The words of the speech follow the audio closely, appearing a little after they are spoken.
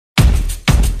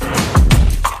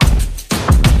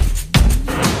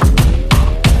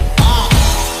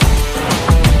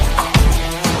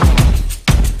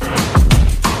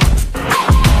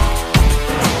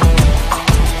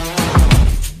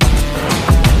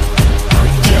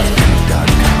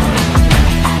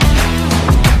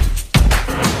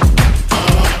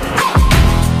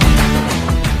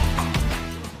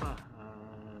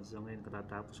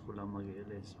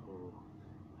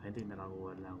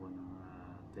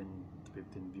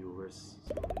15 viewers.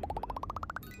 So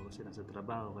iba kasi nasa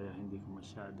trabaho kaya hindi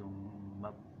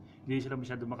sila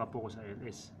masyadong makapokus sa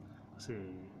LS kasi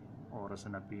oras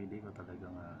na napili ko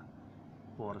talagang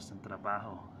oras ng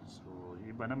trabaho. So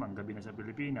iba naman gabi na sa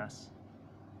Pilipinas,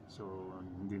 so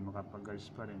hindi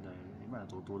makapag-guys pa rin dahil iba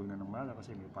natutulog na ng maga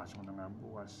kasi may pasok na nga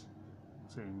bukas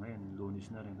kasi ngayon Lunes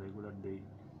na rin, regular day.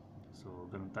 So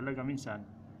ganun talaga minsan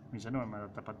naman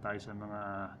matatapat tayo sa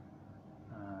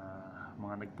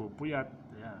mga nagpupuyat.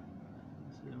 Ayan.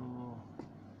 So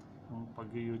yung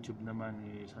pag-YouTube naman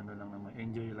is ano lang naman,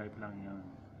 enjoy life lang yan.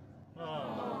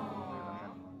 Okay lang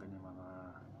yan, mga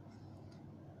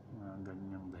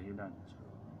ganyang dahilan. So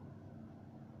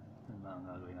yun ba ang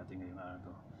gagawin natin ngayong araw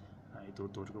to.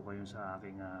 Ituturo ko kayo sa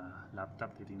aking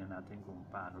laptop. Titingnan natin kung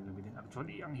paano gamitin.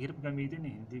 Actually ang hirap gamitin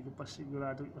hindi ko pa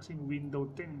sigurado kasi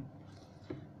Windows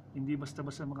 10 hindi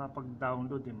basta-basta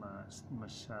makapag-download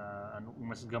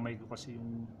mas gamay ko kasi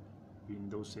yung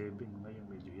Windows 7 ngayon.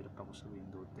 Medyo hirap ako sa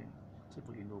Windows 10 kasi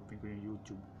pag in-open ko yung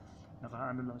YouTube,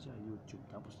 nakaano lang siya YouTube,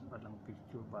 tapos walang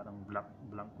picture, parang blank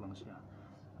lang siya.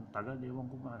 Ang tagal,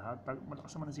 ewan ko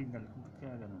malakas naman ang signal,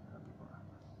 kaya ganun sabi ko.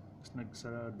 Tapos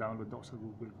nagsa-download ako sa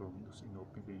Google Chrome, tapos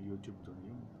in-open ko yung YouTube doon.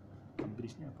 Yung ang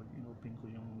bilis niya pag in-open ko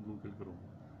yung Google Chrome,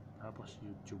 tapos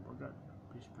YouTube agad,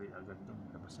 please play agad doon,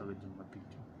 labas agad yung mga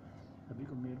picture. Sabi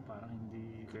ko meron parang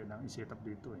hindi kailangan i-set up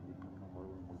dito, hindi mo naman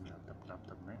marunong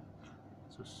mag-laptop na yan.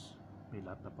 So may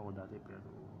laptop ako dati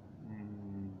pero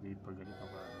hindi pa ganito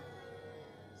pa.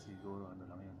 Siguro ano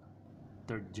lang yan,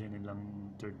 third gen lang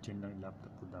yung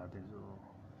laptop ko dati. So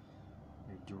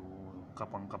medyo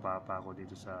kapang-kapapa ako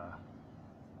dito sa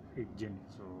 8 gen.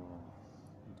 So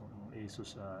itong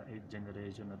Asus 8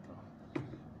 generation na to.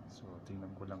 So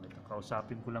tingnan ko lang ito,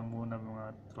 kausapin ko lang muna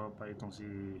mga tropa itong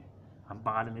ang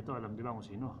pangalan nito, alam di ba kung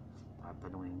sino?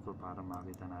 Tatanungin ko para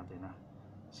makita natin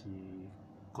si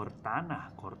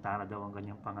Cortana daw ang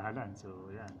kanyang pangalan. So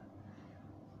yan,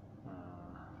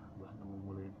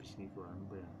 namumula yung pisngi ko, ano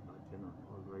ba yan? Bakit gano'n?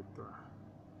 Alright to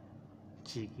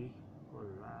Chiki,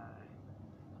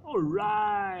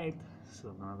 alright.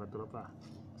 So mga katropa,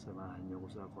 samahan niyo ko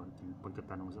sa konting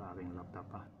pagtatanong sa aking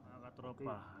laptop mga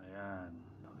katropa. Ayan,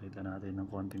 nakita natin ng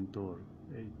konting tour.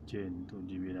 8 gen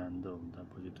 2GB random,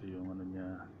 tapos ito yung ano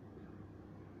niya.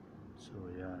 So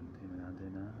yan, tingnan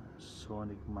natin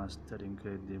Sonic Master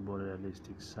Incredible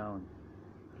Realistic Sound,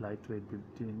 lightweight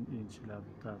 15-inch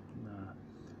laptop na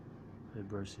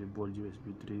reversible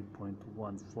USB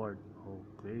 3.1 port.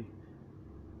 Okay,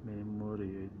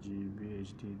 memory 8GB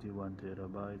HDD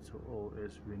 1TB. So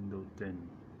OS Windows 10.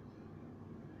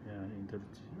 Yan, Intel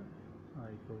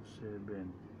iCore 7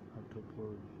 up to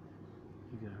 4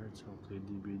 GHz. Okay,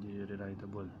 DVD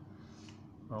rewritable.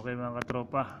 Okay mga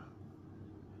katropa,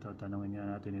 tatanungin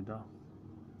nga natin ito.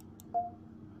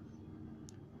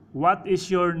 What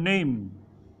is your name?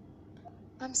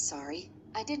 I'm sorry,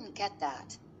 I didn't get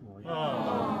that.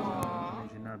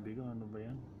 Sinabi ko, ano ba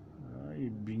yan?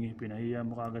 Pinahiya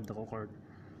mo kaagad ako, Kurt,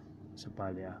 sa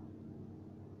palya.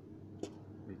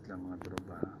 Wait lang mga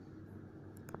tropa.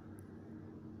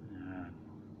 Yan.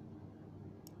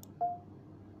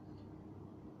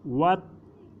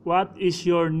 What is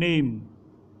your name?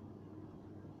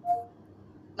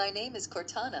 My name is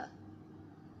Cortana.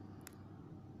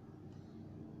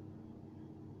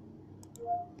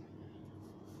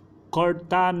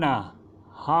 Cortana,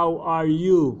 how are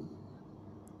you?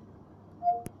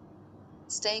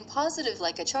 Staying positive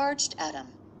like a charged atom.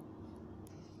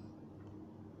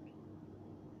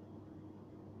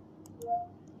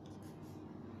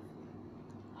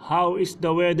 How is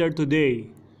the weather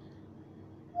today?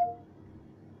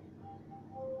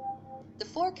 The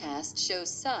forecast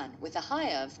shows sun with a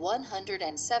high of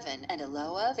 107 and a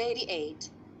low of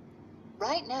 88.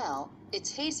 Right now,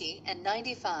 it's hazy and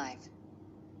 95.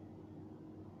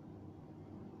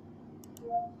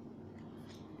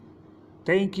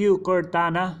 Thank you,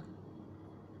 Cortana.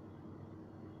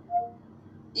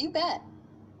 You bet.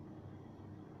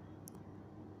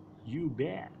 You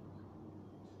bet.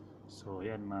 So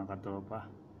yan mga katropa,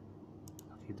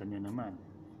 nakita niyo naman,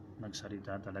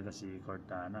 nagsalita talaga si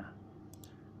Cortana.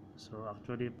 So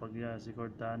actually pag si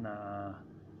Cortana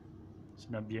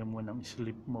sinabihan mo ng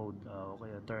sleep mode o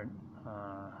kaya turn,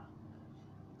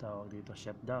 tawag dito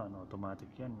shutdown, automatic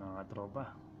yan mga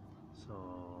katropa. So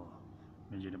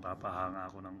medyo napapahanga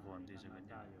ako ng konti sa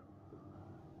ganyan.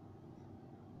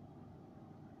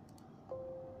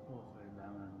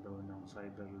 Kailangan daw ng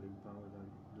cider link pa.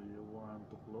 Do you want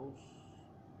to close?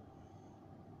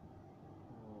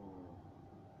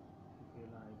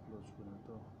 Kailangan i-close ko na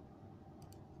to.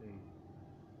 Okay.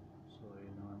 So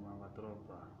ayun na mga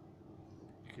katropa,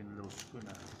 kinlose ko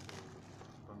na. So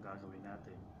pang gagawin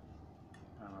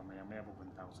maya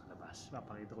pupunta ako sa labas.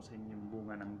 Papakita ko sa inyo yung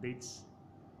bunga ng dates.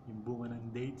 Yung bunga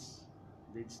ng dates.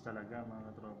 Dates talaga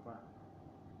mga katropa.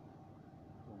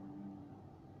 Kung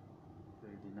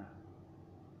pwede na.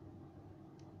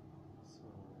 So,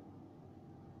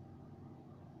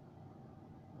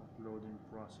 uploading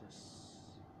process.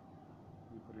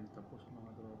 Hindi pa rin tapos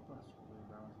mga tropa. So,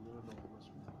 kailangan siguro lumabas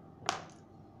mo.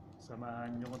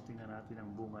 Samahan nyo kung tingnan natin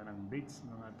ang bunga ng dates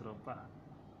mga tropa.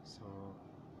 So,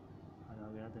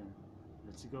 hanapin natin.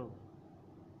 Let's go.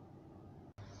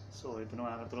 So, ito na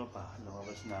mga katropa.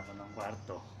 Lumabas na ako ng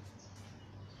kwarto.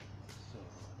 So,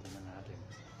 tingnan natin.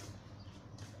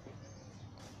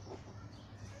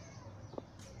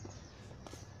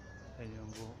 Ayan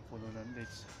yung puno ng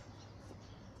dates.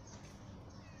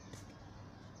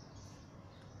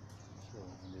 So,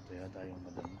 nandito yata yung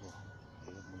madam ko.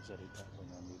 Hirap magsalita kung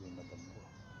nandito yung madam ko.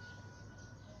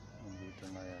 Nandito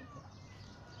nga yata.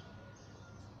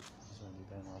 So, hindi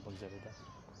tayo makapagsalita.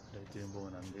 Ito yung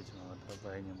bunga ng dates mga katropa.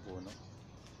 Ayan yung puno.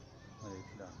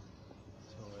 Maliit lang.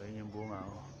 So, ayan yung bunga.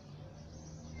 Oh.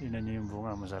 Tingnan nyo yung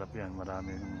bunga. Masarap yan.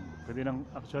 Maraming. Pwede nang,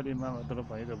 actually mga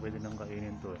katropa, ito pwede nang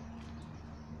kainin to eh.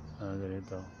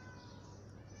 Ganito.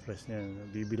 Fresh na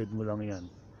yan. Bibilad mo lang yan.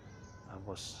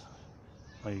 Tapos,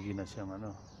 magiging na siyang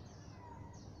ano.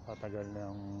 Patagal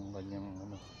na ang kanyang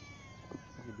ano.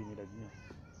 Ibinilad nyo.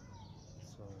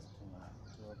 So, ito nga.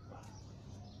 Tropa.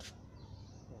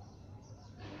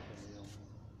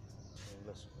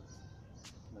 Last one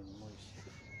nag-moist.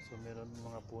 So meron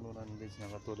mga puno ng dates na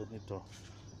katulad nito,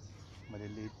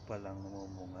 maliliit pa lang,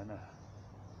 namumunga na.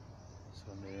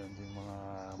 So meron din mga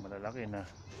malalaki na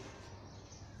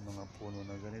mga puno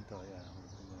na ganito. Ayan,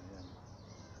 ayan,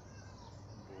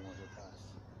 bunga sa taas.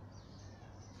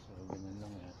 So ganyan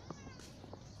lang yan.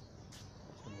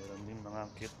 So meron din mga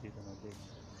cute dito na dates.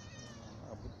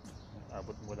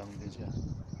 Abot mo lang din siya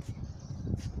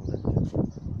tulad yan.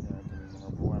 Ayan, ito yung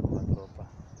mga bunga mga tropa.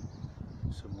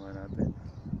 Sumuha natin.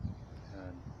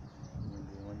 Ayan. Yung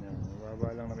bunga niya.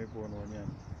 Mababa lang na may puno niyan.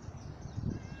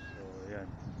 So, ayan.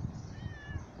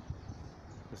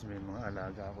 Tapos may mga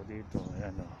alaga ako dito.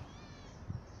 Ayan o.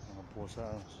 Mga pusa.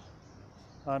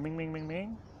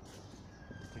 Ming.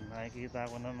 Nakikita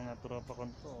ko ng mga tropa ko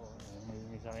to.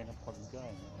 May sa akin na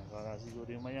pagkain. Nakakasiguro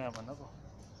yung mayaman ako.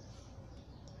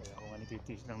 Kaya ako nga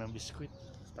nititis lang ng biskwit.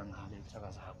 Tanghali at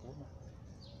saka sa hapon.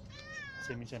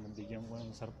 Kasi minsan nabigyan ko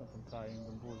ng sarap na pagkain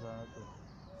ng pusa na ito.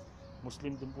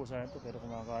 Muslim din pusa na ito pero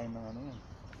kumakain ng ano yan.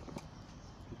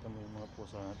 Kita mo yung mga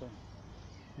pusa na ito.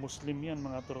 Muslim yan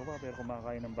mga tropa pero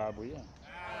kumakain ng baboy yan.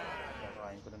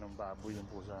 Kumakain ko na ng baboy yung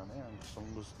pusa na yan. Gustong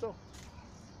gusto.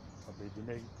 Sabi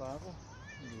dinay pa ako.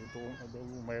 Ito kong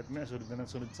adobo. Mayat na sunod na ng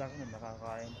sunod sa akin.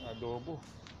 Nakakain ng adobo.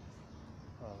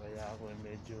 Kaya ako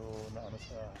medyo na ano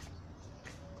sa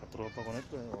katropa ko na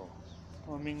ito.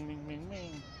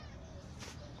 Ming.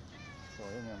 So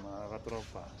yun nga mga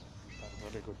katropa. Tapos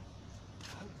sa likod.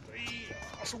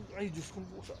 Ay Diyos kong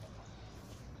pusa.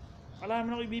 Alam mo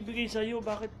na ako ibibigay sa'yo.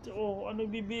 Bakit? Ano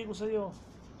ibibigay ko sa'yo?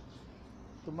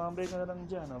 Tumambay ka na lang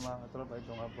dyan mga katropa.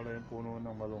 Ito nga pala yung puno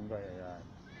ng malunggay. Ayan.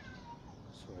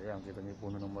 So ayan, kita niyo yung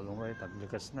puno ng malunggay.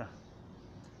 Taglagas na.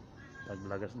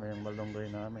 Taglagas na yung malunggay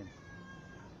namin.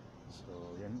 So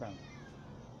yan lang.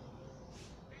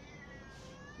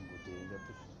 Buti-igat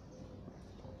eh.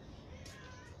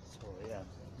 So ayan,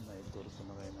 naituro ko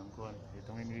na kayo ng kuhan.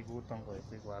 Itong inikutan ko,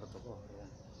 ito yung kwarto ko. Ayan,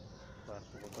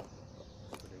 kwarto ko to.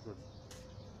 Sa likod,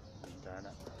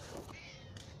 bintana. So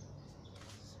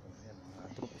ayan,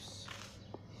 mga troops.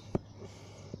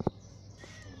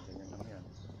 Ganyan lang yan.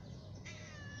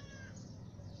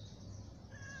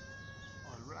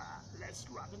 Alright, let's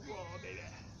rock and roll baby.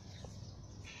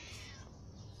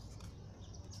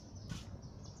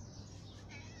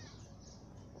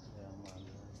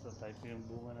 Ito type yung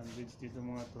bunga ng dates dito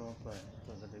mga tropa.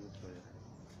 Ito sa likod ko yan.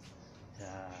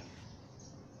 Yan.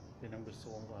 Yan ang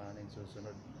gusto kong kuhanin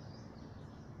susunod.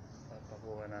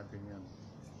 Papakuha natin yan.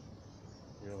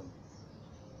 Yun.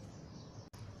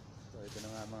 So ito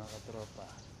na nga mga katropa.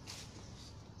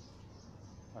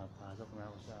 Papasok na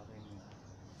ako sa aking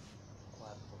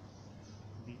kwarto.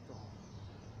 Dito.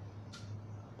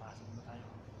 Papasok na tayo.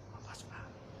 Papasok na.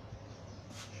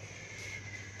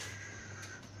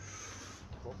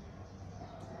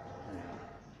 Ayan.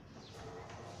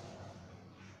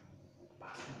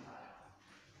 Pasok na tayo.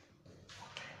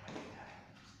 Okay, maligay.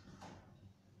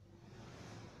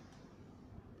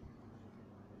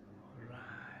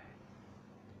 Alright.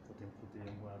 Puting-puti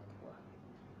yung kwarto ko.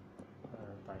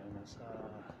 Tayo na sa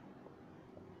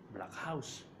Black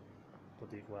House.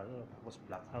 Puti kwarto, tapos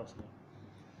Black House. No?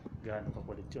 Gaano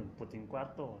kakulit yun. Puting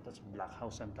kwarto, tapos Black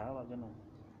House ang tawag. Ganun.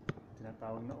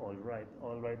 tinatawag na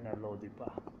all right na lodi pa.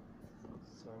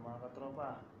 So mga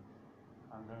katropa,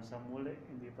 hanggang sa muli,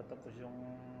 hindi pa tapos yung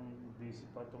busy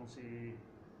pa tong si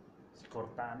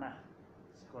Cortana.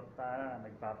 Si Cortana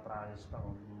nagpa-process pa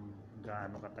kung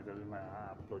gaano katagal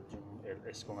ma-upload yung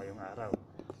LS ko ngayong araw.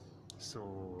 So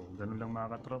ganun lang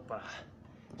mga katropa,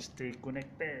 stay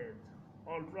connected.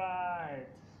 All right.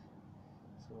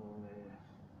 So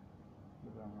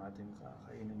ito ang ating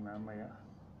kakainin mamaya.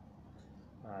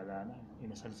 Bahala na,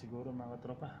 inasal siguro mga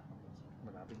katropa.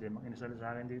 Malapit din mang inasal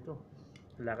sa akin dito.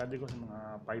 Lakad ko sa mga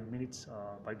 5 minutes,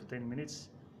 5 to 10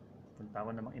 minutes. Punta ko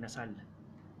namang inasal.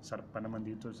 Sarap pa naman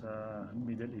dito sa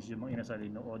Middle East yung mga inasal.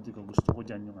 Inood ko, gusto ko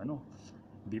dyan yung ano,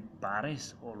 beef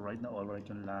pares. Alright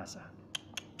yung lasa.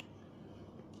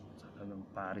 Talagang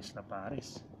pares na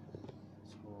pares.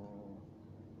 So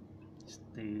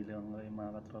stay lang kayo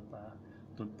mga katropa.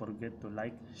 Don't forget to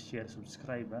like, share,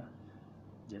 subscribe ha.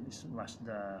 Diyan smash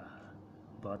the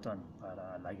button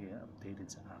para lagi updated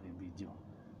sa aking video.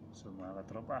 So mga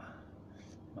katropa,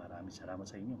 maraming salamat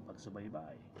sa inyong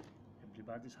pagsubaybay.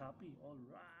 Everybody's happy. All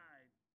right.